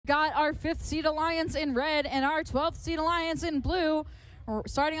got our 5th seed alliance in red and our 12th seed alliance in blue.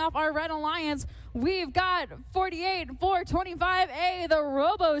 Starting off our red alliance, we've got 48-425A, the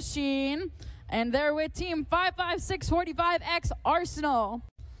Robo Sheen, and they're with team 55645X Arsenal.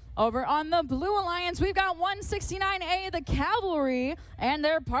 Over on the blue alliance, we've got 169A, the Cavalry, and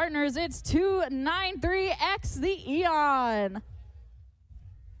their partners, it's 293X, the Eon.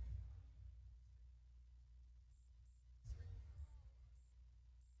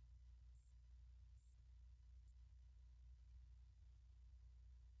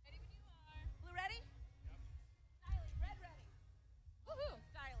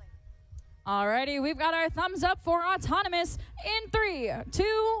 Alrighty, we've got our thumbs up for Autonomous in 3,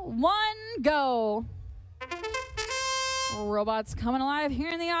 2, 1, go. Robots coming alive here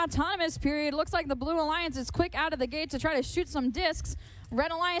in the Autonomous period. Looks like the Blue Alliance is quick out of the gate to try to shoot some discs.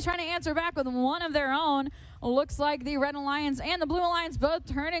 Red Alliance trying to answer back with one of their own. Looks like the Red Alliance and the Blue Alliance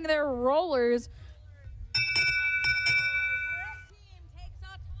both turning their rollers.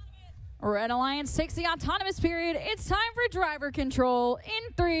 Red Alliance takes the Autonomous period. It's time for driver control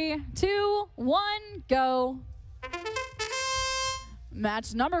in 3, 2, 1, go.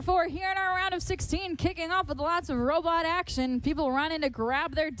 Match number 4 here in our round of 16, kicking off with lots of robot action. People running to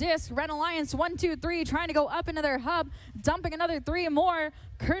grab their disc. Red Alliance 1, 2, 3 trying to go up into their hub, dumping another 3 more,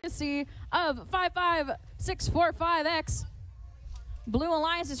 courtesy of 55645X. Blue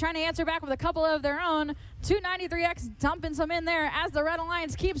Alliance is trying to answer back with a couple of their own. 293X dumping some in there as the Red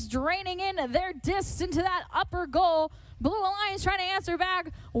Alliance keeps draining in their discs into that upper goal. Blue Alliance trying to answer back,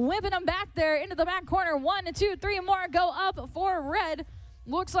 whipping them back there into the back corner. 1, 2, 3 more go up for Red.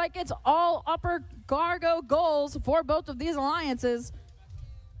 Looks like it's all upper cargo goals for both of these alliances.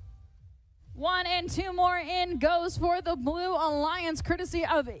 1 and 2 more in goes for the Blue Alliance, courtesy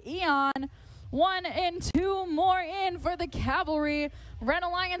of Eon. 1 and 2 more in for the Cavalry. Red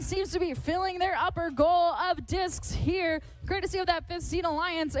Alliance seems to be filling their upper goal of discs here. Courtesy of that 5th seed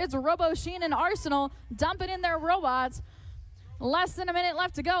alliance, it's Robo Sheen and Arsenal dumping in their robots. Less than a minute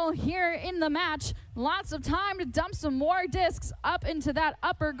left to go here in the match. Lots of time to dump some more discs up into that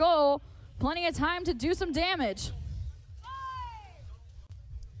upper goal. Plenty of time to do some damage.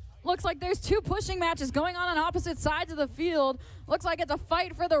 Looks like there's 2 pushing matches going on opposite sides of the field. Looks like it's a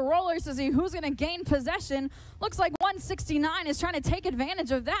fight for the rollers to see who's going to gain possession. Looks like 169 is trying to take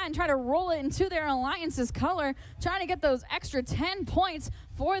advantage of that and try to roll it into their alliance's color, trying to get those extra 10 points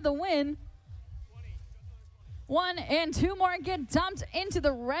for the win. 1 and 2 more get dumped into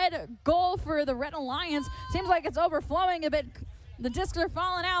the red goal for the Red Alliance. Seems like it's overflowing a bit. The discs are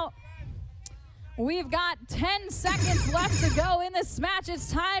falling out. We've got 10 seconds left to go in this match. It's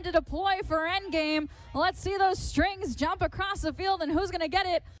time to deploy for endgame. Let's see those strings jump across the field and who's going to get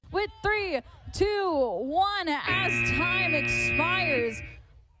it with 3, 2, 1 as time expires.